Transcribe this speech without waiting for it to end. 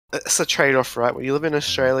it's a trade-off, right? When you live in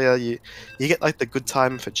Australia, you get like the good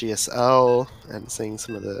time for GSL and seeing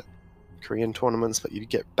some of the Korean tournaments, but you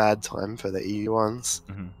get bad time for the EU ones.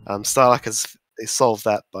 StarDuck has they solved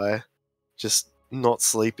that by just not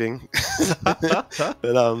sleeping. But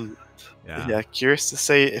yeah, curious to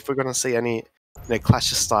see if we're gonna see any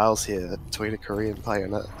clash of styles here between a Korean player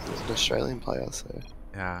and an Australian player. So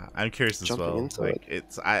yeah, I'm curious as well. into Like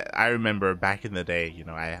I remember back in the day, you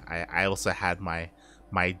know, I also had my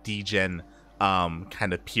degen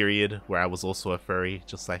kind of period where I was also a furry,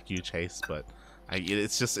 just like you, Chase. But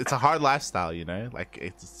it's a hard lifestyle, you know. Like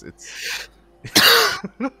it's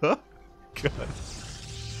God.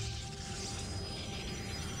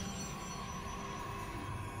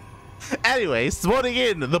 Anyway, spawning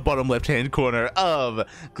in the bottom left-hand corner of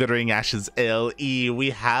Glittering Ashes LE, we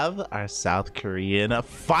have our South Korean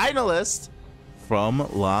finalist from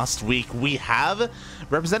last week. We have,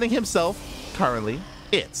 representing himself currently,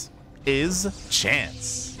 it is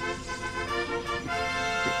Chance.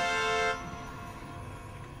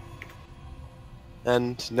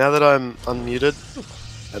 And now that I'm unmuted,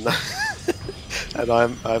 and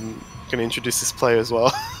I'm going to introduce this player as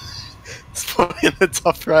well. Spawning in the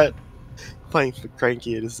top right, playing for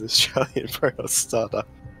Cranky, it is the Australian pro StarDuck.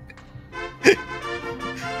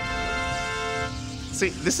 See,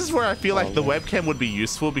 this is where I feel like the webcam would be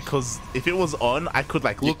useful, because if it was on, I could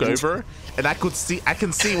like look over and I can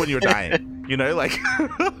see when you're dying. You know, like.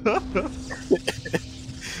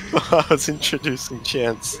 I was introducing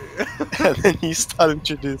Chance, and then you start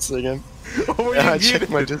introducing him. Oh, and I check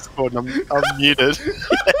my Discord, and I'm muted.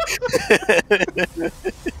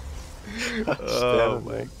 Oh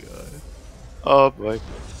my god. Oh boy.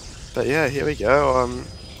 But yeah, here we go.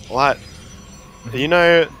 Light. You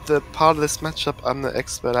know the part of this matchup I'm the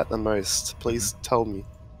expert at the most. Please tell me.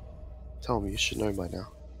 Tell me, you should know by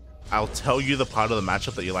now. I'll tell you the part of the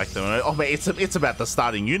matchup that you like the most. Oh mate, it's about the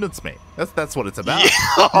starting units, mate. That's what it's about. Yeah.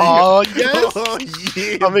 Oh yes! Oh,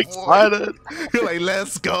 yeah, I'm excited. You're like,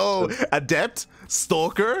 let's go. Adept,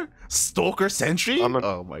 Stalker, Sentry. Oh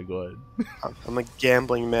my god. I'm a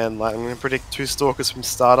gambling man. Like, I'm gonna predict 2 Stalkers from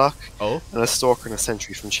StarDuck. Oh. And a Stalker and a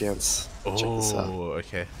Sentry from Chance. Oh, check this out.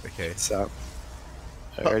 Okay. Check this out.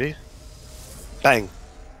 Ready? Bang.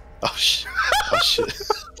 Oh shit. Oh shit.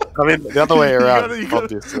 I mean, the other way around,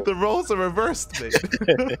 obviously. The roles are reversed, mate.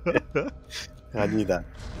 I knew that.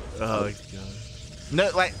 Oh god. No,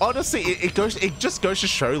 like honestly, it just goes to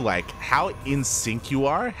show like how in sync you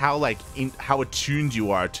are, how how attuned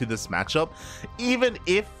you are to this matchup, even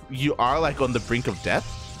if you are like on the brink of death.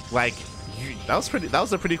 Like that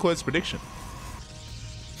was a pretty close prediction.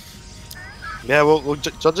 Yeah, well,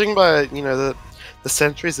 judging by the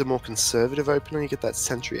Sentry is a more conservative opener. You get that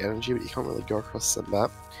Sentry energy, but you can't really go across the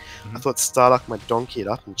map. I thought StarDuck might donkey it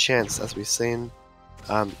up, and Chance, as we've seen,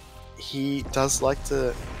 he does like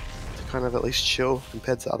to kind of at least chill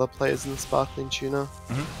compared to other players in the Sparkling Tuna.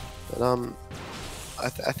 But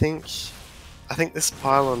I think this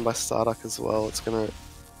pylon by StarDuck as well, it's gonna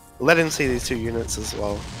let him see these 2 units as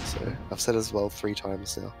well. So I've said as well 3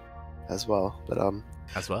 times now, as well. But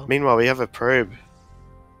as well. Meanwhile, we have a probe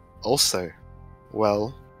also.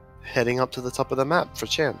 Well, heading up to the top of the map for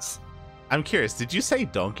Chance. I'm curious, did you say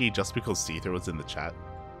donkey just because Seether was in the chat?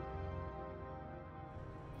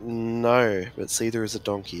 No, but Seether is a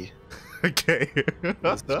donkey. Okay.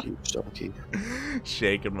 He's a huge donkey.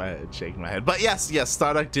 Shaking my head. But yes,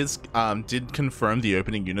 StarDuck did confirm the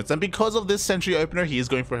opening units, and because of this Sentry opener, he is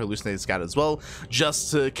going for Hallucinated Scout as well,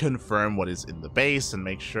 just to confirm what is in the base and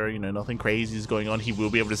make sure, nothing crazy is going on. He will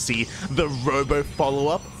be able to see the Robo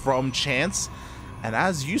follow-up from Chance. And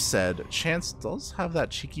as you said, Chance does have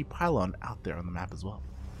that cheeky pylon out there on the map as well.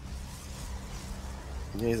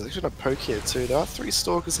 Yeah, he's actually gonna poke here too. There are 3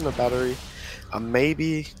 Stalkers in a battery.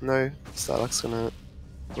 Maybe no, StarDuck's gonna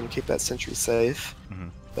keep that Sentry safe.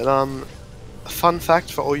 But a fun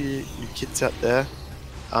fact for all you kids out there: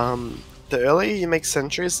 the earlier you make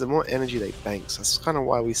sentries, the more energy they bank. So that's kind of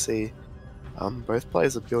why we see both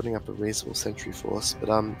players are building up a reasonable sentry force.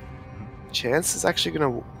 But Chance is actually going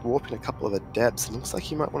to warp in a couple of adepts. It looks like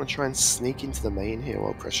he might want to try and sneak into the main here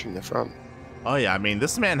while pressuring the front. Oh yeah, I mean,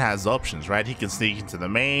 this man has options, right? He can sneak into the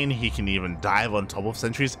main, he can even dive on top of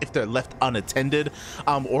sentries if they're left unattended,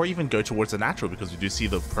 or even go towards the natural, because we do see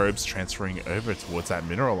the probes transferring over towards that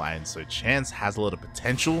mineral line. So Chance has a lot of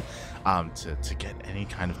potential to get any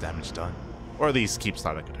kind of damage done, or at least keep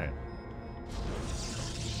StarDuck at home.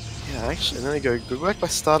 Yeah, actually, and there you go. Good work by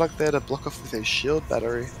StarDuck there to block off with a shield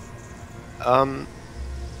battery.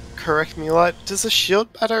 Correct me, Light. Does a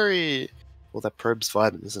shield battery... Well, that probe's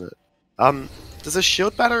vibing, isn't it? Does a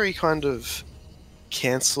shield battery kind of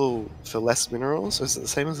cancel for less minerals, or is it the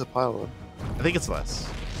same as the pylon? I think it's less.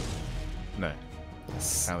 No,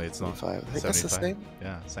 It's apparently it's not. 75. I think that's the same.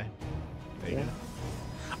 Yeah, same. There you Yeah. go.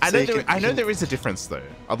 So I know there is a difference though.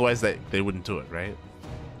 Otherwise, they wouldn't do it, right?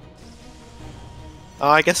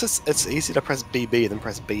 I guess it's easy to press BB than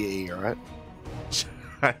press BE, right?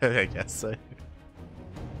 I guess so.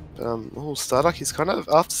 StarDuck, he's kind of,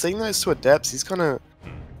 after seeing those two adepts, he's kind of,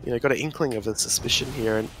 got an inkling of a suspicion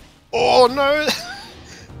here, and oh no!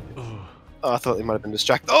 Oh, I thought they might have been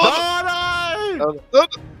distracted. Oh,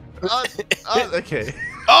 Okay.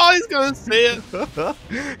 Oh, he's gonna see it.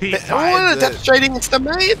 He an adept trading into the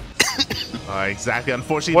main. Exactly.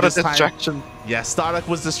 Unfortunately, what a this distraction. Time, yeah, StarDuck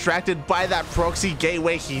was distracted by that proxy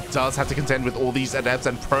gateway. He does have to contend with all these adepts,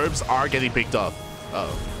 and probes are getting picked up.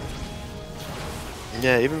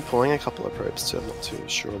 Yeah, even pulling a couple of probes too. I'm not too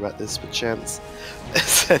sure about this, but Chance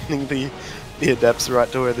sending the adepts right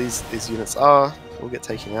to where these units are will get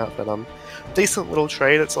taken out. But decent little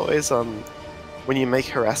trade. It's always when you make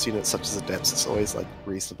harass units such as adepts, it's always like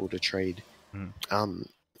reasonable to trade.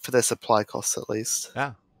 For their supply costs at least.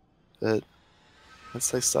 Yeah. But let's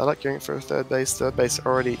say StarDuck going for a third base. Third base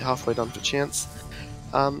already halfway done for Chance.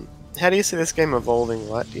 How do you see this game evolving,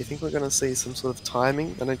 right? Do you think we're going to see some sort of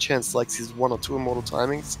timing? I know Chance likes his 1 or 2 immortal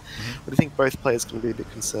timings. But do you think both players can be a bit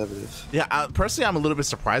conservative? Yeah, personally, I'm a little bit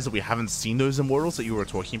surprised that we haven't seen those immortals that you were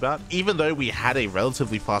talking about. Even though we had a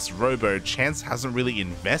relatively fast robo, Chance hasn't really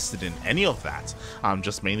invested in any of that.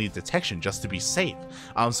 Just mainly detection, just to be safe.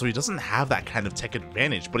 So he doesn't have that kind of tech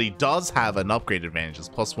advantage, but he does have an upgrade advantage. His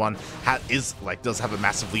 +1 does have a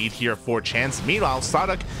massive lead here for Chance. Meanwhile,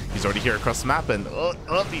 StarDuck, he's already here across the map, and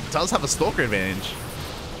he does have a stalker advantage.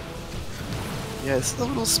 Yeah, it's a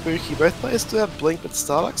little spooky. Both players do have blink, but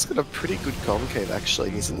StarDuck's got a pretty good concave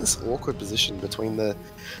actually. He's in this awkward position between the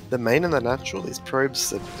main and the natural. These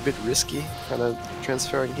probes are a bit risky, kind of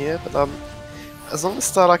transferring here, but as long as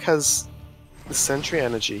StarDuck has the sentry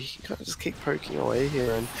energy, he can kind of just keep poking away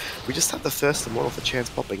here, and we just have the first immortal for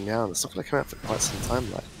Chance popping now, and it's not going to come out for quite some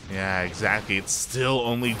time, like. Yeah, exactly. It's still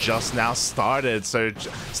only just now started, so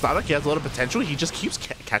StarDuck has a lot of potential. He just keeps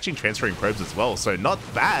catching transferring probes as well, so not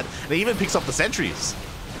bad. And he even picks up the sentries.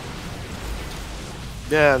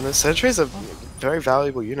 Yeah, and the sentries are very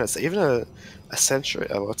valuable units. Even a sentry,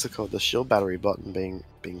 what's it called, the shield battery button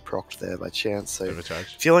being procced there by Chance. So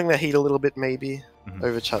overcharge. Feeling the heat a little bit, maybe.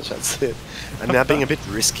 Overcharge, that's it. And now being a bit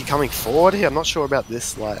risky coming forward here. I'm not sure about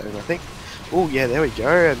this light, and I think. Oh yeah, there we go.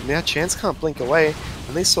 And now Chance can't blink away,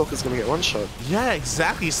 and these Stalkers gonna get one shot. Yeah,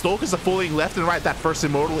 exactly. Stalkers are falling left and right. That first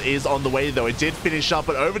immortal is on the way, though. It did finish up,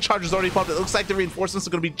 but Overcharge is already popped. It looks like the reinforcements are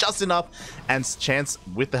gonna be just enough, and Chance,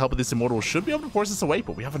 with the help of this immortal, should be able to force this away.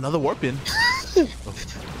 But we have another warp in.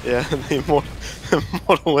 Yeah, the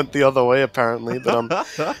immortal went the other way apparently. But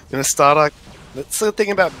StarDuck. That's the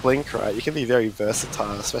thing about Blink, right? You can be very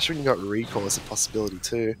versatile, especially when you've got recall as a possibility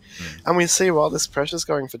too. And we see while this pressure's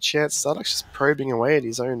going for Chance, StarDuck's just probing away at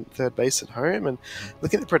his own third base at home, and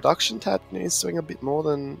look at the production tab, he's doing a bit more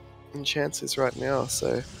than Chance is right now.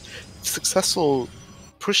 So successful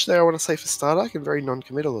push there, I want to say, for StarDuck, and very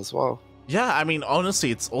non-committal as well. Yeah, I mean,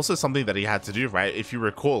 honestly, it's also something that he had to do, right? If you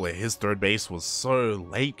recall, his third base was so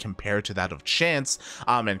late compared to that of Chance,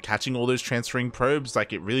 and catching all those transferring probes,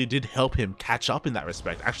 like, it really did help him catch up in that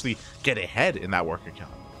respect, actually get ahead in that worker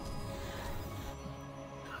count.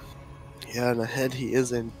 Yeah, and ahead he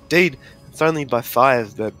is indeed. It's only by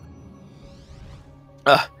 5, but...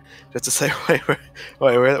 just to say,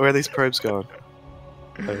 where are these probes going?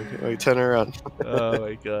 Wait, turn around. Oh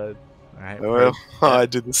my god. Right, well, I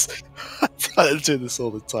do this. I do this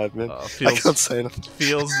all the time, man. I can't say enough.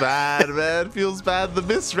 Feels bad, man. Feels bad. The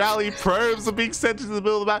Miss Rally probes are being sent into the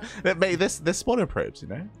middle of the map. Mate, they're spotter probes, you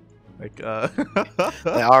know. Like,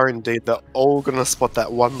 they are indeed. They're all gonna spot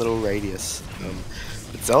that one little radius.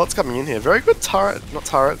 But Zealot's coming in here. Very good turret, not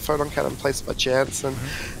turret, photon cannon placed by Chance, and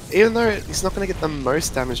even though he's not gonna get the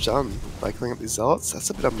most damage done by killing up these Zealots,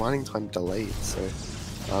 that's a bit of mining time delayed. So,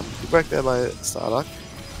 good work there by StarDuck.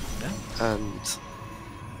 Yeah. And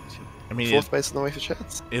I mean, fourth base on the way for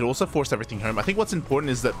Chance. It also forced everything home. I think what's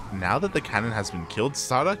important is that now that the cannon has been killed,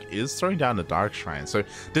 StarDuck is throwing down a Dark Shrine. So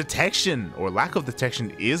detection or lack of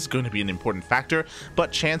detection is going to be an important factor.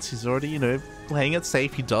 But Chance is already, playing it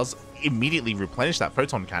safe. He does immediately replenish that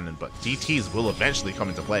photon cannon, but DTs will eventually come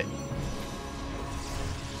into play.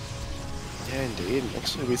 Yeah, indeed.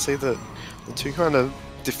 Actually, we see the two kind of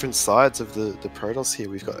different sides of the Protoss here.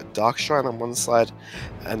 We've got a Dark Shrine on one side,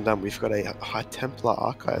 and we've got a High Templar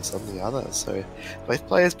Archives on the other. So both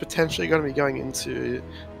players potentially going to be going into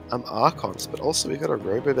Archons, but also we've got a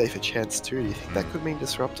Robo Bay for Chance too. Do you think that could mean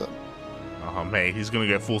Disruptor? Oh man, he's gonna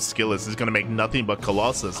go full skillers. He's gonna make nothing but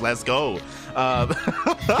Colossus. Let's go.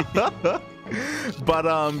 But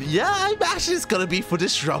yeah, I imagine it's gonna be for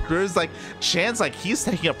disruptors. Like Chance, like he's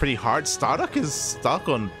taking up pretty hard. StarDuck is stuck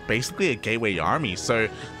on basically a gateway army. So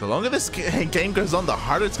the longer this game goes on, the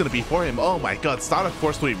harder it's gonna be for him. Oh my god, StarDuck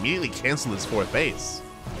forced to immediately cancel his 4th base.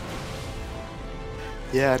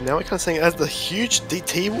 Yeah, now we're kind of saying as the huge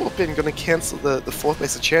DT warp in going to cancel the 4th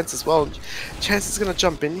base of Chance as well. Chance is going to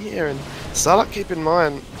jump in here, and StarDuck, keep in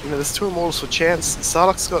mind, you know, there's 2 immortals for Chance.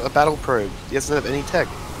 StarDuck's got a battle probe. He doesn't have any tech.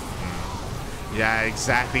 Yeah,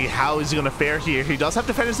 exactly. How is he going to fare here? He does have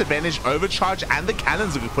defender's advantage, overcharge, and the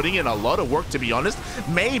cannons are putting in a lot of work, to be honest.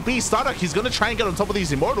 Maybe StarDuck, he's going to try and get on top of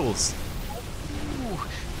these immortals.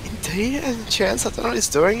 And Chance, I don't know what he's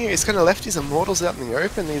doing here. He's kind of left his immortals out in the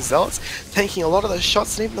open. These zealots taking a lot of those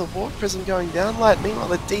shots, and even the warp prism going down light. Meanwhile,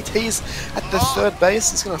 the DT's at the 3rd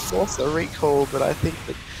base. He's going to force a recall, but I think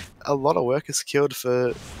that a lot of work is killed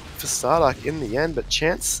for StarDuck in the end. But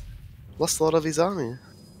Chance lost a lot of his army.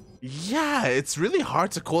 Yeah, it's really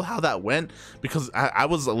hard to call how that went because I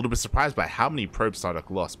was a little bit surprised by how many probes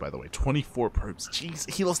StarDuck lost, by the way. 24 probes. Jeez,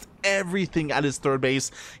 he lost everything at his 3rd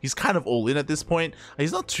base. He's kind of all in at this point.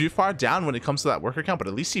 He's not too far down when it comes to that worker count, but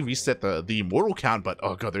at least he reset the immortal count. But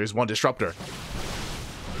oh god, there is one disruptor.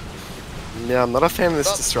 Yeah, I'm not a fan of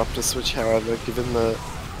this disruptor switch, however, given the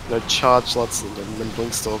charge slots and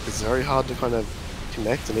blink stalk is very hard to kind of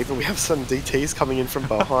connect, and even we have some DTs coming in from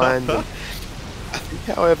behind. And I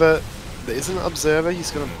think, however, there is an observer.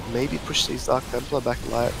 He's going to maybe push these Dark Templar back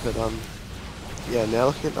light, but yeah, now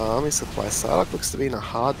looking at the army supply, StarDuck looks to be in a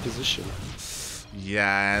hard position.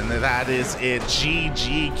 Yeah, and that is it.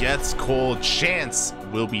 GG gets called. Chance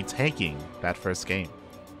will be taking that 1st game.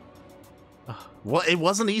 Well, it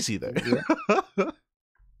wasn't easy though. Yeah.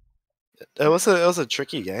 It was a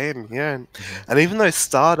tricky game, yeah, and even though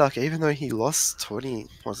StarDuck, even though he lost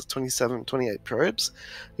 27, 28 probes,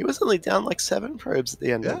 he was only down like 7 probes at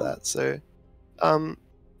the end of that. So,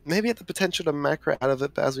 maybe had the potential to macro out of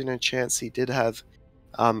it, but as we know, Chance, he did have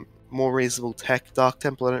more reasonable tech. Dark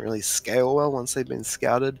Temple don't really scale well once they've been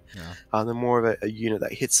scouted. Yeah. They're more of a unit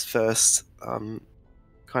that hits first, kind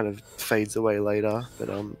of fades away later. But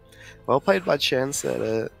well played by Chance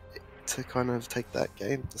there to kind of take that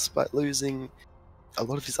game, despite losing a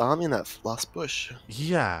lot of his army in that last push.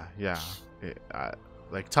 Yeah.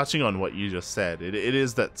 Like touching on what you just said, it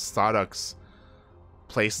is that StarDuck's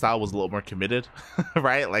playstyle was a little more committed,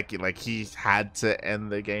 right? Like he had to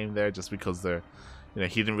end the game there just because he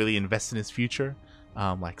didn't really invest in his future.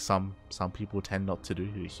 Like some people tend not to do.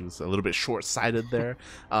 He was a little bit short-sighted there.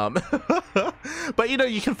 But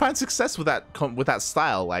you can find success with that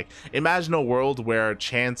style. Like imagine a world where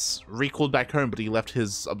Chance recalled back home, but he left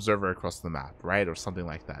his observer across the map, right, or something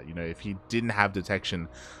like that. If he didn't have detection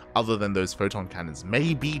other than those photon cannons,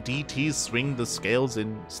 maybe DTs swing the scales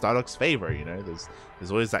in StarDuck's favor.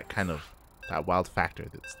 There's always that kind of wild factor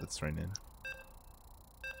that's thrown in.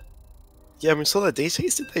 Yeah, we saw the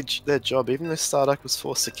DTs did their job, even though StarDuck was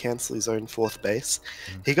forced to cancel his own 4th base.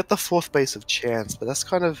 He got the 4th base of Chance, but that's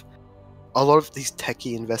kind of a lot of these tech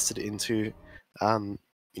he invested into. Killing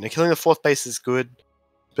the 4th base is good,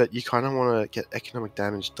 but you kind of want to get economic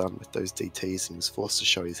damage done with those DTs, and he was forced to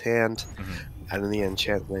show his hand, and in the end,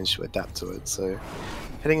 Chance managed to adapt to it. So,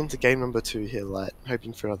 heading into game number 2 here, Light,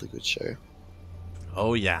 hoping for another good show.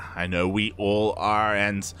 Oh yeah, I know we all are,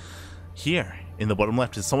 and here in the bottom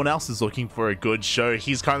left is someone else who's looking for a good show.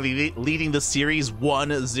 He's currently leading the series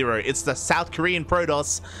 1-0. It's the South Korean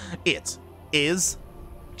Protoss. It is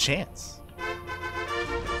Chance.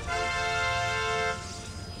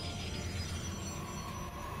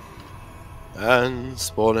 And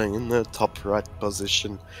spawning in the top right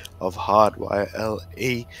position of Hardwire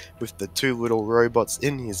LE with the 2 little robots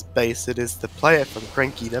in his base, it is the player from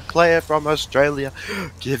Cranky, the player from Australia.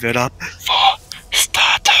 Give it up for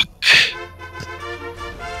StarDuck.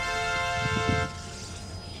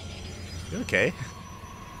 Okay.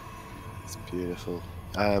 It's beautiful.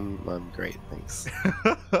 I'm great, thanks.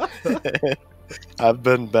 I've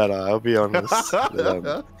been better, I'll be honest.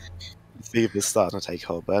 Fever's starting to take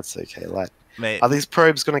hold, but that's okay. Are these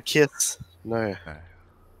probes gonna kiss? No.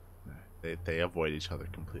 They avoid each other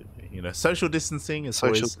completely. Social distancing is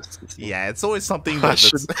distancing. Yeah, it's always something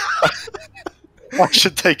that's... I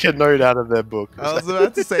should take a note out of their book. I was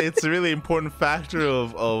about to say it's a really important factor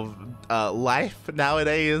of life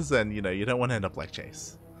nowadays, and you don't want to end up like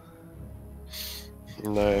Chase.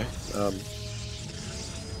 No.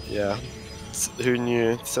 Yeah. Who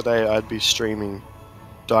knew today I'd be streaming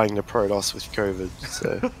dying to Protoss with COVID?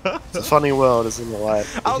 So it's a funny world, isn't it?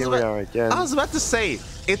 Here we are again. I was about to say,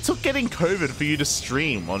 it took getting COVID for you to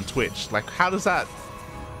stream on Twitch. Like, how does that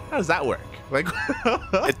work? Like,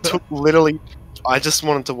 It took literally. I just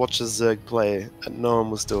wanted to watch a Zerg play, and no one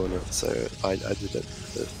was doing it, so I did it.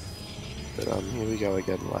 But here we go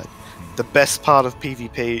again. Like, the best part of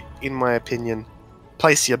PvP, in my opinion,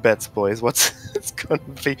 place your bets, boys. It's gonna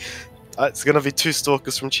be? It's gonna be 2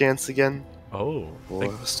 Stalkers from Chance again. oh, Or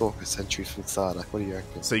a Stalker Sentry from StarDuck. What do you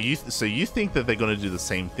reckon? so you think that they're gonna do the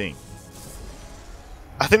same thing?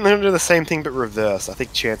 I think they're gonna do the same thing but reverse. I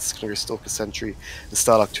think Chance is gonna go Stalker Sentry and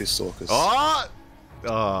StarDuck 2 Stalkers. Oh,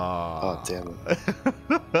 Oh damn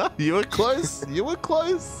it! you were close. You were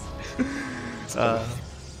close.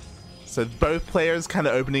 So both players kind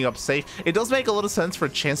of opening up safe. It does make a lot of sense for a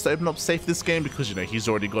Chance to open up safe this game because, you know, he's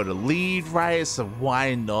already got a lead, right? So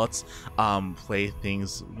why not play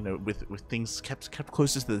things, you know, with things kept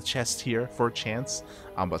closest to the chest here for a Chance.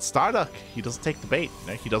 But StarDuck, he doesn't take the bait. You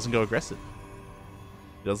know, he doesn't go aggressive.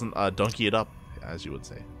 He doesn't donkey it up, as you would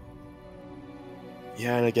say.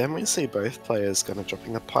 Yeah, and again we see both players kind of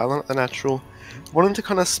dropping the pylon at the natural, wanting to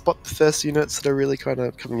kind of spot the first units that are really kind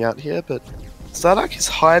of coming out here, but StarDuck is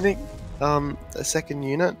hiding a second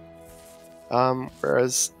unit,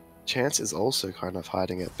 whereas Chance is also kind of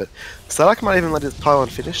hiding it, but StarDuck might even let his pylon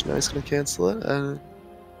finish. No, he's going to cancel it, and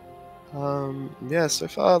yeah, so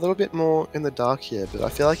far a little bit more in the dark here, but I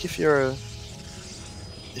feel like if you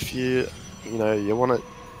want to,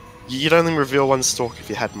 you'd only reveal one stalk if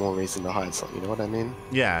you had more reason to hide something, you know what I mean?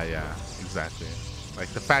 Yeah, exactly. Like,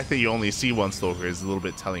 the fact that you only see 1 Stalker is a little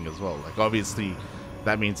bit telling as well. Like, obviously,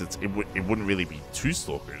 that means it wouldn't really be 2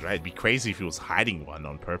 Stalkers, right? It'd be crazy if he was hiding one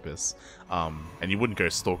on purpose. And you wouldn't go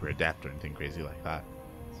Stalker Adept or anything crazy like that.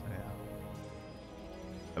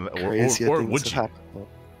 So, yeah. Or would you?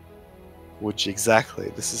 Would you?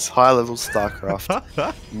 Exactly. This is high-level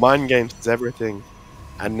StarCraft. Mind games is everything.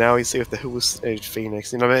 And now we see with the hallucinated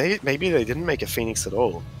Phoenix, you know, maybe they didn't make a Phoenix at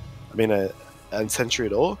all. I mean, a Sentry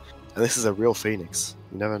at all. And this is a real Phoenix.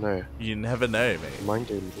 You never know. You never know, mate. Mind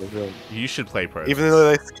games are real. You should play pro. Even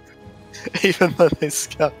though they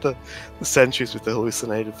scout the Sentries with the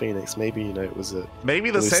hallucinated Phoenix, maybe, you know, it was a...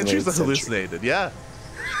 Maybe the Sentries are hallucinated, yeah.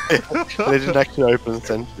 They didn't actually open the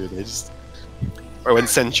Sentry, they just... Or went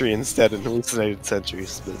Sentry instead and hallucinated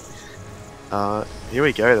Sentries. But here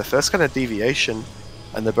we go, the first kind of deviation.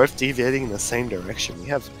 And they're both deviating in the same direction. We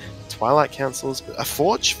have Twilight Councils, but a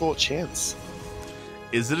Forge for Chance.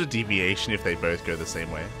 Is it a deviation if they both go the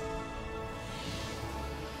same way?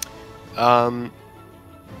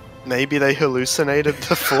 Maybe they hallucinated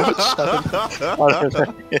the Forge. I don't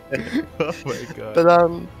know. Oh my god. But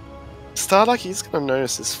StarDuck, he's gonna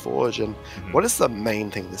notice this Forge, and what is the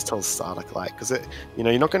main thing this tells StarDuck like? Because you know,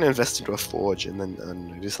 you're not gonna invest into a Forge and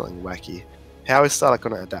then do something wacky. How is StarDuck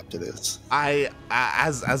going to adapt to this?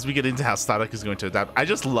 As we get into how StarDuck is going to adapt, I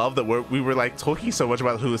just love that we were like talking so much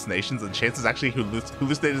about hallucinations, and Chance is actually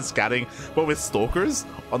hallucinated scouting, but with Stalkers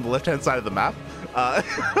on the left-hand side of the map.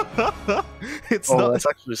 That's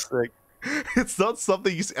actually sick. It's not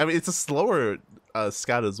something you see. I mean, it's a slower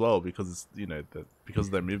scout as well because it's, you know, because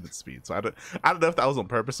of their movement speed. So I don't know if that was on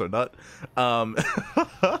purpose or not. But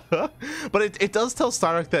it does tell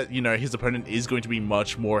StarDuck that, you know, his opponent is going to be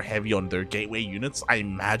much more heavy on their gateway units, I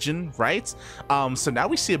imagine, right? So now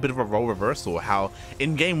we see a bit of a role reversal. How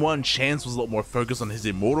in game 1, Chance was a lot more focused on his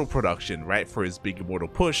immortal production, right, for his big immortal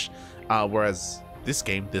push, whereas this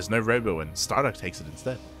game there's no Robo and StarDuck takes it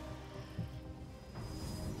instead.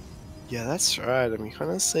 Yeah, that's right. And we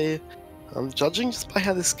kind of see, judging just by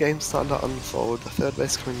how this game's starting to unfold, the third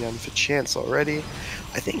base coming down for Chance already.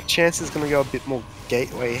 I think Chance is going to go a bit more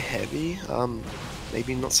gateway heavy.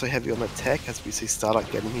 Maybe not so heavy on the tech as we see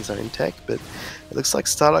StarDuck getting his own tech, but it looks like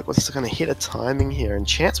StarDuck wants to kind of hit a timing here. And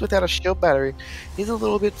Chance without a shield battery, he's a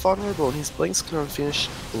little bit vulnerable, and his Blink's going to finish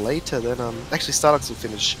later than actually StarDuck's will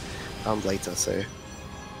finish later. So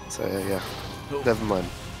yeah, never mind.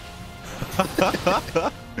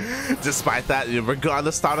 Despite that,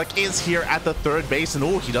 regardless, StarDuck is here at the third base,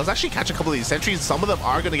 and he does actually catch a couple of these sentries. Some of them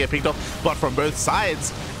are going to get picked off, but from both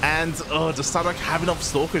sides. And does StarDuck have enough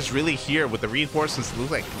Stalkers really here with the reinforcements? It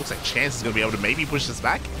looks like Chance is going to be able to maybe push this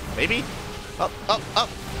back. Maybe up.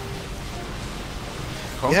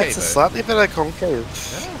 Concave, yeah, it's a slightly better concave.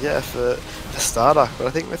 Yeah, for StarDuck, but I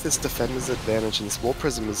think with this defender's advantage and this War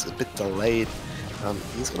Prism is a bit delayed,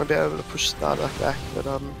 he's going to be able to push StarDuck back.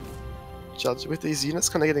 But judge with these units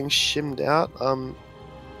kind of getting shimmed out.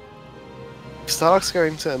 StarDuck's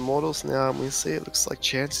going to Immortals now, and we see it looks like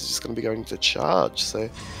Chance is just going to be going to Charge. So,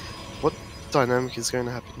 what dynamic is going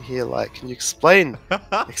to happen here? Like, can you explain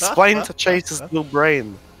to Chase's little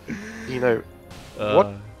brain? You know,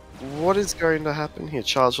 what is going to happen here?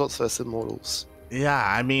 Charge lots versus Immortals. Yeah,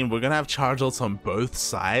 I mean, we're gonna have charge ults on both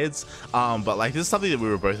sides, but like this is something that we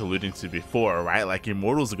were both alluding to before, right? Like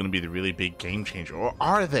Immortals are gonna be the really big game changer, or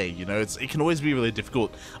are they? You know, it can always be really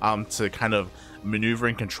difficult to kind of maneuver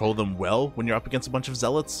and control them well when you're up against a bunch of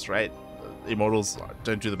Zealots, right? Immortals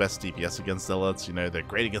don't do the best DPS against Zealots, you know, they're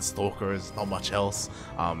great against Stalkers, not much else,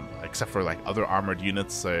 except for like other armored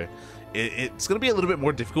units, so it's gonna be a little bit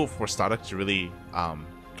more difficult for StarDuck to really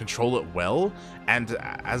control it well. And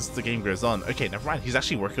as the game goes on, okay, never mind, he's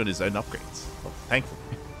actually working on his own upgrades. Well, thankfully.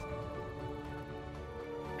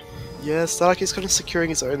 Yeah, StarDuck is kind of securing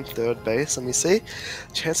his own third base, and we see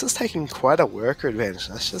Chance is taking quite a worker advantage.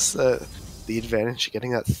 That's just the advantage of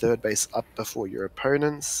getting that third base up before your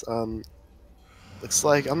opponents. Looks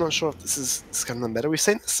like, I'm not sure if this is kind of the meta. We've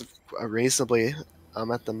seen this reasonably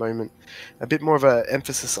at the moment. A bit more of an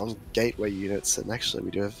emphasis on gateway units, and actually we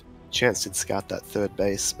do have Chance to scout that third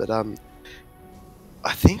base, but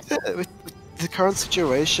I think that with the current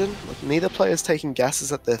situation, like neither player is taking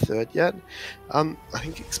gases at their third yet. I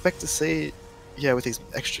think expect to see, yeah, with these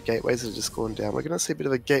extra gateways that are just going down, we're going to see a bit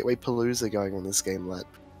of a gateway palooza going on this game, lad.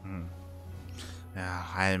 Yeah,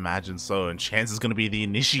 I imagine so, and Chance is going to be the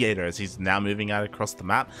initiator as he's now moving out across the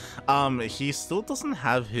map. He still doesn't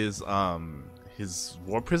have his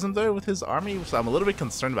War Prism though with his army, so I'm a little bit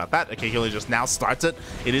concerned about that. Okay, he only just now starts it.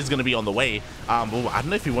 It is going to be on the way. I don't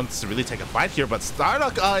know if he wants to really take a fight here, but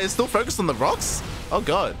StarDuck is still focused on the rocks. Oh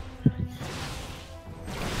god.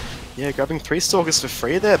 Yeah, grabbing 3 Stalkers for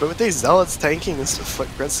free there, but with these Zealots tanking this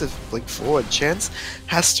aggressive blink forward, Chance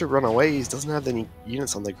has to run away. He doesn't have any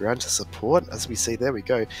units on the ground to support, as we see, there we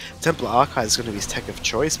go. Templar Archive is going to be his tech of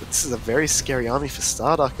choice, but this is a very scary army for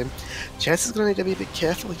StarDuck, and Chance is going to need to be a bit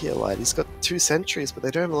careful here, lad. He's got 2 sentries, but they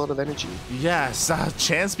don't have a lot of energy. Yes,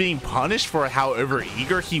 Chance being punished for how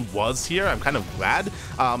overeager he was here. I'm kind of glad,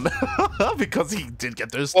 because he did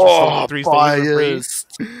get those 3 Stalkers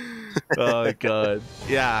for free. Oh god.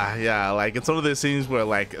 Yeah, like it's one of those things where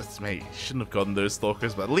like, mate, you shouldn't have gotten those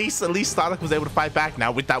Stalkers, but at least StarDuck was able to fight back.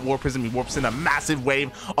 Now with that War Prism, he warps in a massive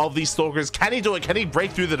wave of these Stalkers. Can he do it? Can he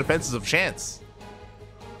break through the defenses of Chance?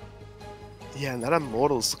 Yeah, and that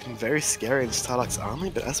Immortal's looking very scary in StarDuck's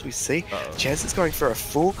army, but as we see, Chance is going for a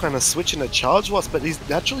full kind of switch into Charge Wasp, but his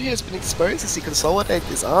natural here has been exposed as he consolidates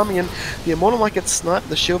his army, and the Immortal might get sniped,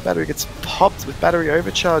 the shield battery gets popped with battery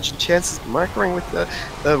overcharge, and Chance is microing with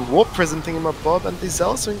the Warp Prism thingamabob, and the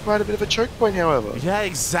Zealots doing quite a bit of a choke point, however. Yeah,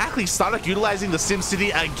 exactly. StarDuck utilizing the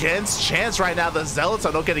SimCity against Chance right now. The Zealots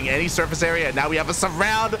are not getting any surface area, and now we have a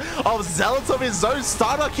surround of Zealots of his own.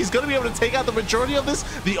 StarDuck, he's going to be able to take out the majority of this.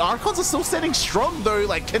 The Archons are still standing strong though.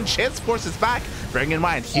 Like, can Chance force his back? Bearing in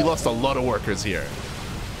mind, he lost a lot of workers here.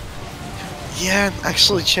 Yeah,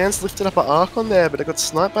 actually, Chance lifted up an Archon there, but it got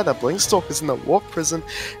sniped by the Blinkstalkers in the Warp Prison,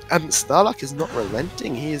 and StarDuck is not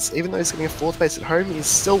relenting. He is, even though he's getting a 4th base at home, he's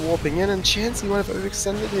still warping in, and Chance, he might have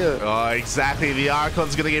overextended here. Oh, exactly. The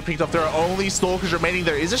Archon's gonna get picked off. There are only Stalkers remaining.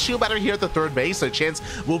 There is a shield battery here at the 3rd base, so Chance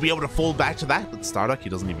will be able to fall back to that. But StarDuck, he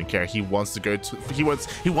doesn't even care. He wants to go to, he wants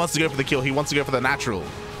to go for the kill. He wants to go for the natural.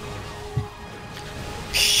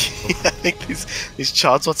 Yeah, I think these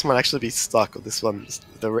Charge Wasps might actually be stuck on this one.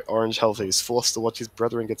 The orange health, he's forced to watch his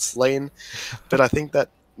brethren get slain. But I think that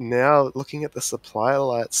now, looking at the supply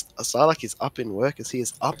lights, StarDuck is up in work as he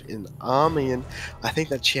is up in army, and I think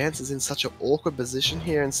that Chance is in such an awkward position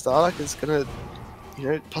here, and StarDuck is going to, you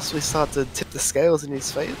know, possibly start to tip the scales in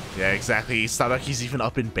his favor. Yeah, exactly. StarDuck, he's even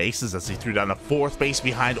up in bases as he threw down a 4th base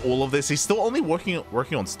behind all of this. He's still only working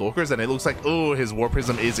on Stalkers, and it looks like, oh, his War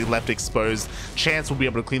Prism is left exposed. Chance will be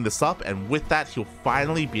able to clean this up, and with that, he'll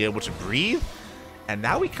finally be able to breathe. And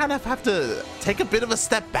now we kind of have to take a bit of a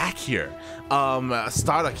step back here.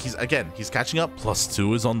 StarDuck, he's catching up.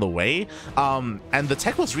 +2 is on the way. And the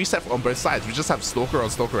tech was reset on both sides. We just have Stalker on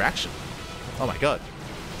Stalker action. Oh my god.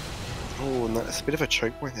 Oh, and that's a bit of a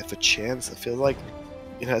choke point there for Chance. I feel like,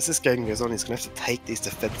 you know, as this game goes on, he's going to have to take these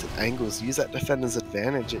defensive angles, use that defender's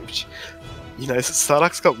advantage, which, you know,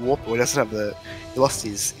 StarDuck's got Warp, he doesn't have the, he lost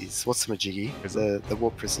his what's-a-majiggy, the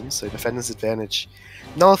Warp Prism, so defender's advantage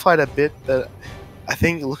nullified a bit, but I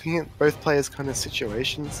think looking at both players' kind of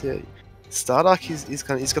situations here, StarDuck, he's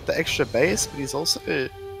got the extra base, but he's also, you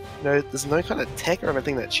know, there's no kind of tech or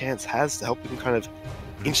anything that Chance has to help him kind of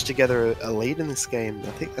inch together a lead in this game.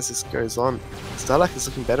 I think as this goes on, StarDuck is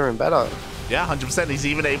looking better and better. Yeah, 100%. He's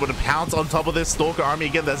even able to pounce on top of this Stalker army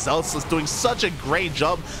again. The Zealots is doing such a great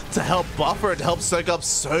job to help buffer, to help soak up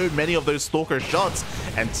so many of those Stalker shots.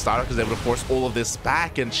 And StarDuck is able to force all of this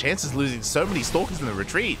back, and Chance is losing so many Stalkers in the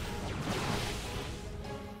retreat.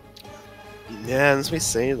 Yeah, and as we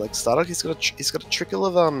see, like StarDuck, he's got a trickle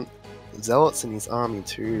of Zealots in his army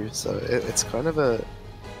too. So it's kind of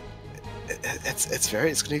it's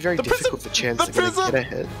going to be very difficult for Chance to get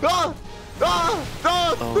ahead. Ah! Ah!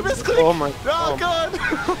 Ah! The misclick! Oh my God!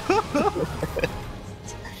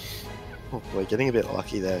 Oh boy, getting a bit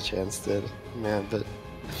lucky there, Chance did. Man, but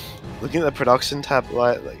looking at the production tab,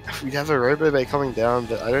 like we have a Robo-Bay coming down,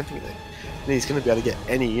 but I don't think that he's going to be able to get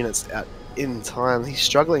any units out in time. He's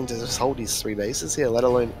struggling to just hold his 3 bases here, let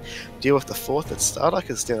alone deal with the 4th that StarDuck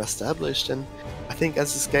is still established. And I think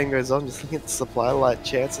as this game goes on, just looking at the supply light,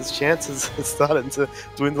 chances is starting to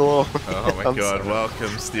dwindle off. Oh my God,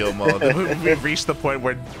 welcome Steel Mold. We've reached the point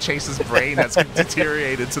where Chase's brain has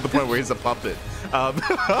deteriorated to the point where he's a puppet.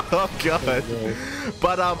 Oh God.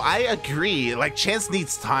 But I agree, like Chance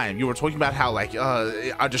needs time. You were talking about how like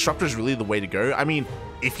our Disruptor is really the way to go. I mean,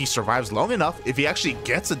 if he survives long enough, if he actually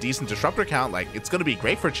gets a decent Disruptor count, like it's going to be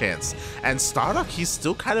great for Chance. And StarDuck, he's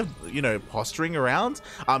still kind of, you know, posturing around.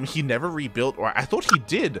 He never rebuilt, or I thought he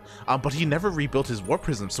did, but he never rebuilt his War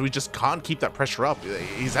Prism, so he just can't keep that pressure up.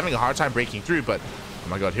 He's having a hard time breaking through, but oh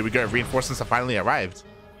my God, here we go. Reinforcements have finally arrived.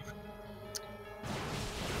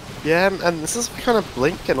 Yeah, and this is kind of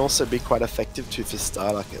Blink can also be quite effective too for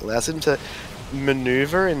StarDuck. It allows him to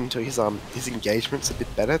maneuver into his engagements a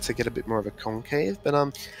bit better to get a bit more of a concave.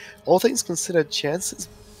 But all things considered, Chance is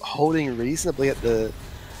holding reasonably at the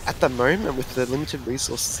moment with the limited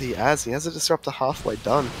resources he has. He has a Disruptor halfway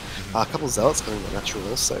done. A couple of Zealots going to natural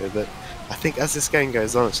also, but I think as this game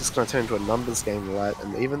goes on, it's just going to turn into a numbers game, right?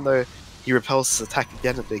 And even though he repels his attack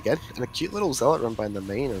again and again, and a cute little Zealot run by in the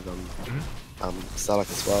main of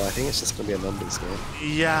StarDuck as well, I think it's just going to be a numbers game.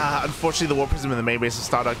 Yeah, unfortunately the War Prism in the main base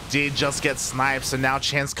of StarDuck did just get sniped, so now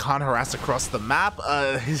Chance can't harass across the map.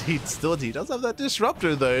 He does have that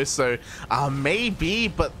Disruptor though, so maybe,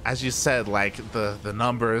 but as you said, like the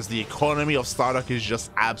numbers, the economy of StarDuck is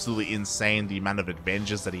just absolutely insane, the amount of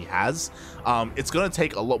advantages that he has. It's going to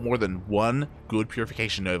take a lot more than one good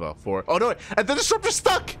Purification Nova for... Oh no, and the Disruptor's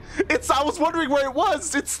stuck! I was wondering where it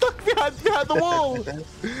was! It's stuck behind the wall!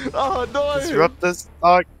 Oh no! Disruptors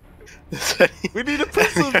stuck! We need a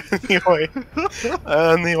prism! The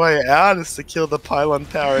only way out is to kill the pylon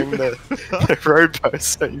powering the Robo,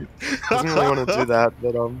 so he doesn't really want to do that,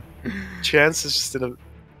 but Chance is just in a...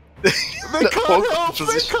 They can't help!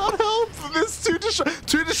 They can't help! There's two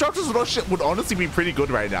Disruptors would honestly be pretty good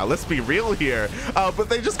right now. Let's be real here. But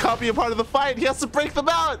they just can't be a part of the fight. He has to break them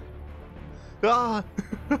out! Ah!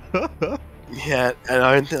 Yeah, and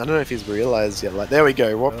I don't know if he's realized yet. Like, there we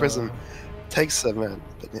go. War Prism takes him, man.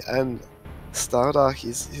 And StarDuck,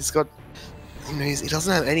 he's got... You know, he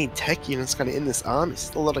doesn't have any tech units kind of in this army. He's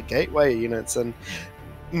still a lot of gateway units, and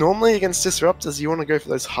normally against Disruptors, you want to go for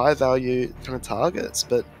those high-value kind of targets,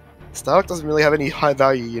 but StarDuck doesn't really have any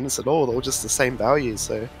high-value units at all. They're all just the same value,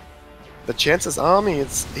 so... But Chance's army,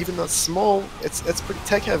 even though it's small, it's pretty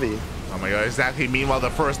tech-heavy. Oh my God, exactly. Meanwhile,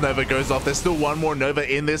 the first Nova goes off. There's still one more Nova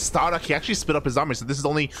in this. StarDuck, he actually split up his army, so this is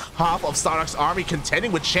only half of StarDuck's army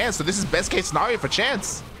contending with Chance, so this is best-case scenario for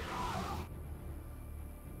Chance.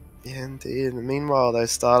 Yeah, indeed. And meanwhile, though,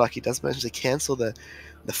 StarDuck, he does manage to cancel the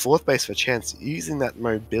 4th base for Chance, using that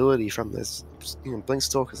mobility from those Blink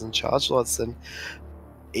Stalkers and Charge Lots. And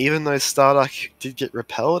even though StarDuck did get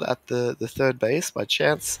repelled at the 3rd base by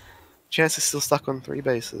Chance is still stuck on 3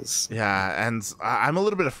 bases. Yeah, and I'm a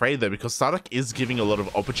little bit afraid though, because StarDuck is giving a lot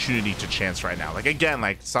of opportunity to Chance right now. Like again,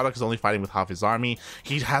 like StarDuck is only fighting with half his army.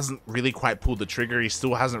 He hasn't really quite pulled the trigger. He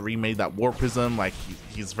still hasn't remade that War Prism. Like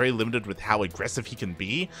he's very limited with how aggressive he can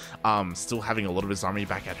be. Still having a lot of his army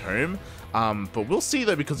back at home. But we'll see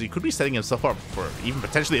though, because he could be setting himself up for even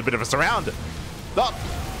potentially a bit of a surround.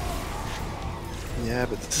 Oh. Yeah,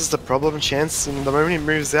 but this is the problem. Chance, and the moment he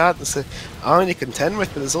moves out, there's an army to contend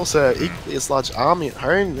with, but there's also equally as large army at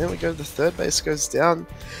home. There we go, the 3rd base goes down.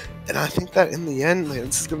 And I think that in the end,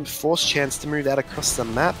 this is going to force Chance to move out across the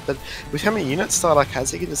map. But with how many units StarDuck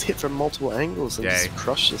has, he can just hit from multiple angles and just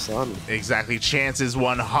crush this army. Exactly. Chance is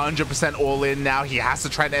 100% all in now. He has to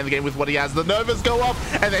try to end the game with what he has. The Novas go up,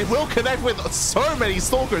 and they will connect with so many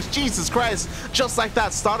Stalkers. Jesus Christ. Just like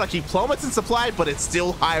that, StarDuck, he plummets in supply, but it's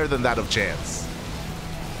still higher than that of Chance.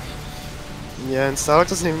 Yeah, and StarDuck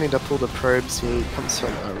doesn't even need to pull the probes here. He comes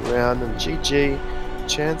from around, and GG.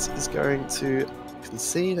 Chance is going to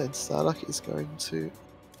concede, and StarDuck is going to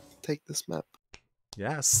take this map.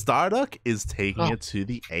 Yeah, StarDuck is taking it to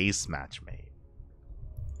the ace match, mate.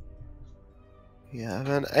 Yeah,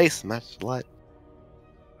 an ace match, like.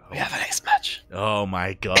 We have an ace match. Oh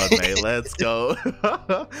my God, mate. Let's go.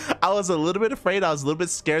 I was a little bit afraid. I was a little bit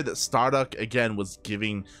scared that StarDuck, again, was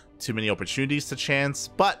giving too many opportunities to Chance,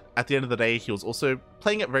 but at the end of the day, he was also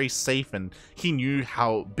playing it very safe, and he knew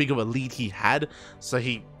how big of a lead he had, so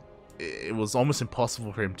it was almost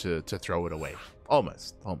impossible for him to throw it away.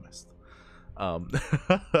 Almost. Um,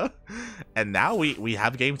 and now we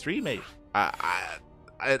have game 3, mate.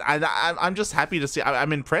 I'm just happy to see.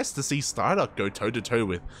 I'm impressed to see StarDuck go toe to toe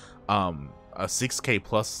with a 6K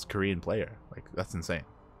plus Korean player. Like, that's insane.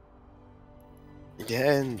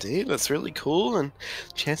 Yeah, indeed, that's really cool. And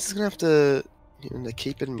Chance is gonna have to, to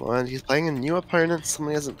keep in mind he's playing a new opponent,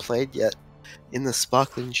 someone he hasn't played yet in the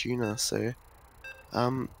Sparkling Tuna. So,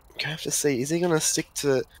 gonna have to see, is he gonna stick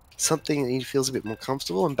to something that he feels a bit more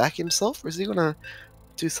comfortable and back himself, or is he gonna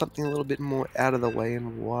do something a little bit more out of the way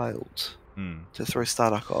and wild to throw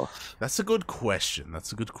StarDuck off? That's a good question.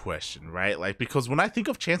 That's a good question, right? Like, because when I think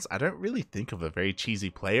of Chance, I don't really think of a very cheesy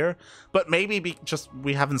player, but maybe just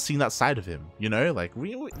we haven't seen that side of him, you know? Like,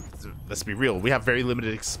 let's be real, we have very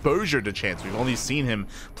limited exposure to Chance. We've only seen him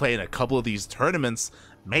play in a couple of these tournaments.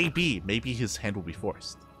 Maybe his hand will be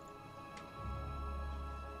forced.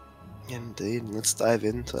 Indeed, let's dive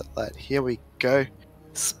into it. Like, here we go.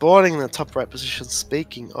 Spawning in the top right position.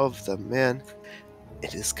 Speaking of the man,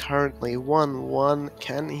 it is currently 1-1.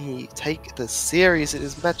 Can he take the series? It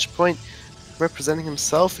is match point. Representing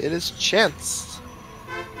himself, it is Chance.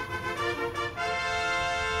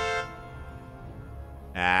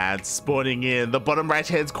 And spawning in the bottom right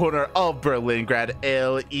hand corner of Berlingrad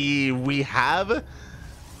LE, we have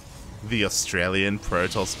the Australian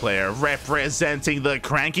Protoss player representing the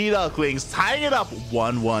Cranky Ducklings, tying it up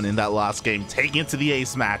 1-1 in that last game, taking it to the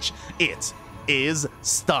ace match. It is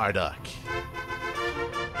StarDuck.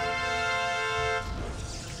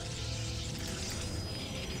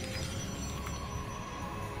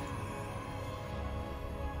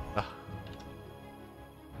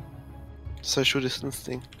 Social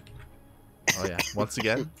distancing. Oh yeah, once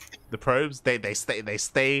again, the probes they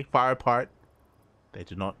stay far apart. They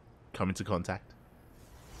do not come into contact.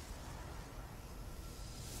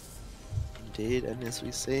 Indeed, and as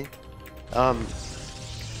we see, 2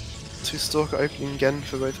 Stalker opening again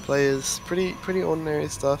for both players. Pretty ordinary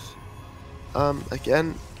stuff.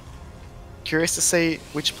 Again, curious to see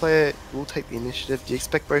which player will take the initiative. Do you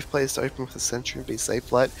expect both players to open with a sentry and be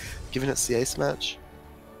safe light, given it's the ace match?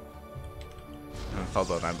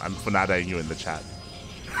 Hold on, I'm fanadaing you in the chat.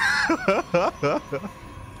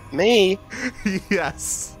 Me?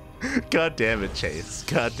 Yes. God damn it, Chase.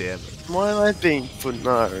 God damn it. Why am I being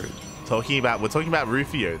fanadaed? We're talking about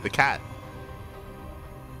Rufio, the cat.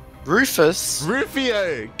 Rufus?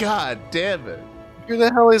 Rufio! God damn it. Who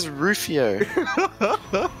the hell is Rufio?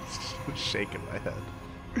 I'm shaking my head.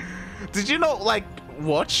 Did you not, like,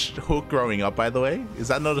 watch Hook growing up, by the way? Is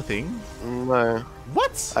that not a thing? No.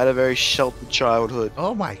 What? I had a very sheltered childhood.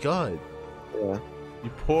 Oh my god. Yeah. You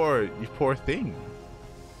poor thing.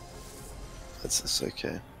 It's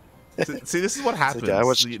okay. See, this is what happens.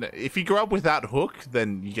 Okay, you know, if you grow up without Hook,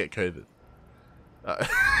 then you get COVID.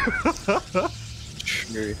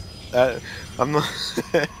 True. I'm not.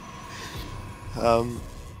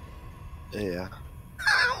 Yeah.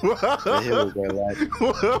 So here we go, lad.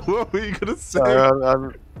 What were you gonna say? Sorry,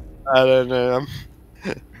 I don't know.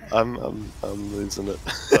 I'm losing it.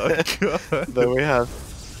 Oh god. But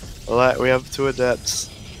we have 2 adepts,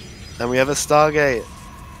 and we have a Stargate.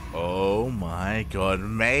 Oh my god,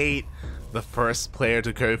 mate. The first player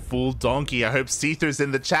to go full donkey. I hope Seether's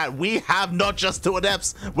in the chat. We have not just 2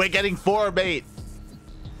 adepts. We're getting 4, mate.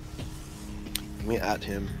 Let me at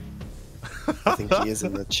him. I think he is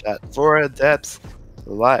in the chat. 4 adepts.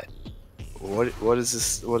 Light. What is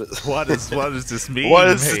this? What does this mean, mate? What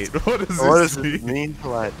does this mean?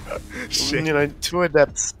 Like, you know, 2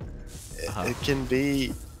 adepts. It can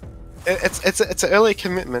be. It's an early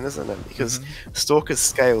commitment, isn't it? Because Stalkers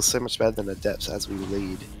scale so much better than adepts as we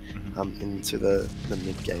lead into the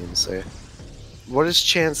mid game. So, what has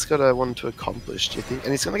Chance got to want to accomplish? Do you think?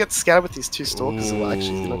 And he's going to get scouted with these 2 Stalkers who are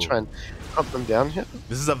actually going to try and hunt them down here.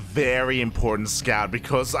 This is a very important scout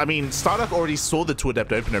because, I mean, StarDuck already saw the 2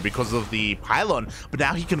 adept opener because of the pylon, but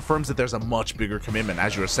now he confirms that there's a much bigger commitment,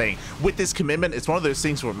 as you were saying. With this commitment, it's one of those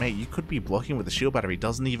things where, mate, you could be blocking with a shield battery.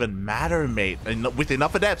 Doesn't even matter, mate. And with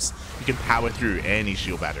enough adepts, you can power through any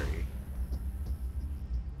shield battery.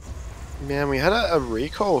 Man, we had a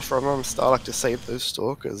recall from StarDuck to save those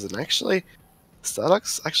Stalkers, and actually,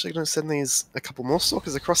 StarDuck's actually going to send a couple more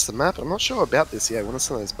Stalkers across the map. I'm not sure about this yet. I want to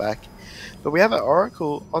send those back. But we have an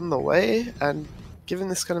Oracle on the way, and given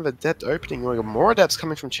this kind of adept opening, we got more adepts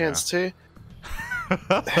coming from Chance too.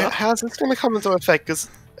 How's this going to come into effect? Because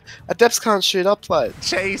adepts can't shoot up like.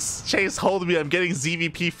 Chase, hold me. I'm getting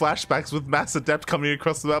ZVP flashbacks with mass adept coming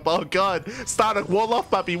across the map. Oh god. StarDuck, wall off,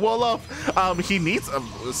 puppy, wall off. He needs,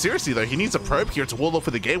 seriously though, he needs a probe here to wall off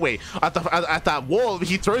for the gateway. At that wall,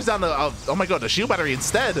 he throws down oh my god, a shield battery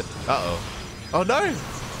instead. Uh-oh. Oh no.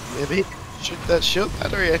 Maybe shoot that shield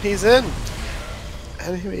battery and he's in.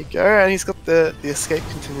 And here we go, and he's got the escape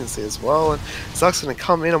contingency as well, and Zuck's gonna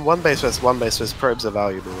come in, and one base versus probes are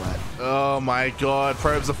valuable, right? Oh my god,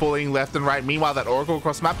 probes are falling left and right. Meanwhile, that Oracle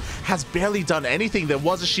across map has barely done anything. There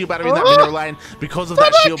was a shield battery in that mineral line. Because of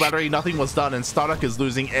that shield battery, nothing was done, and StarDuck is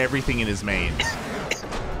losing everything in his main.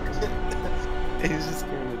 He's just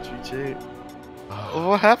going to GG.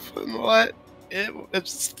 What happened? What? It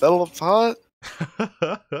just fell apart.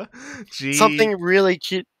 Gee. Something really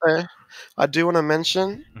cute though, I do want to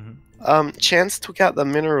mention. Chance took out the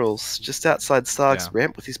minerals just outside StarDuck's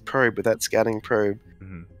ramp with his probe, with that scouting probe.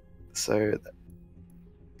 So,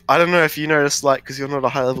 I don't know if you noticed, like, because you're not a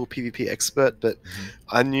high-level PvP expert, but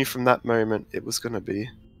I knew from that moment it was going to be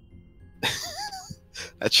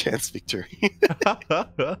a chance victory.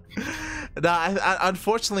 No,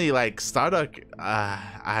 unfortunately, like, StarDuck,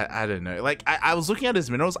 I don't know. Like, I was looking at his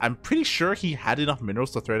minerals. I'm pretty sure he had enough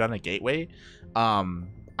minerals to throw down a gateway.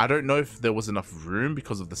 I don't know if there was enough room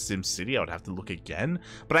because of the Sim City. I would have to look again.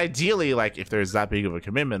 But ideally, like, if there's that big of a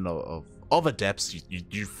commitment of adepts,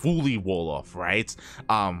 you fully wall off, right?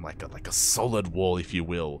 Like a solid wall, if you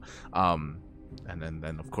will. And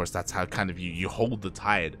then of course that's how kind of you hold the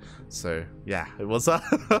tide. So yeah, it was a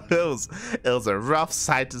it was a rough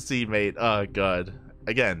sight to see, mate. Oh god,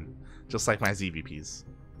 again, just like my ZVPs.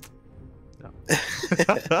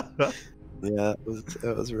 Yeah,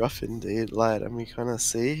 it was rough indeed, lad. And we kind of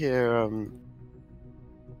see here,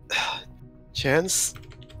 Chance.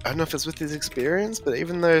 I don't know if it's with his experience, but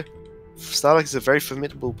even though StarDuck is a very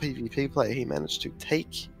formidable PvP player, he managed to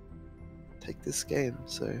take this game.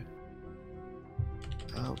 So.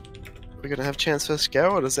 We're gonna have Chance first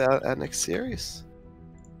go, or is our next series?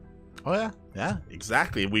 Oh yeah,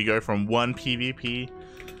 exactly. We go from one PvP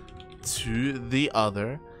to the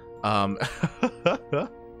other.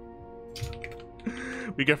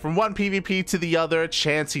 We go from one PvP to the other.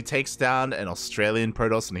 Chance, he takes down an Australian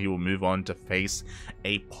Protoss, and he will move on to face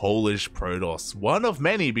a Polish Protoss. One of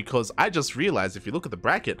many, because I just realized, if you look at the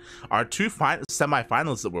bracket, our two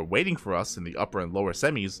semi-finalists that were waiting for us in the upper and lower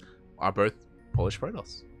semis are both Polish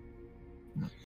Protoss.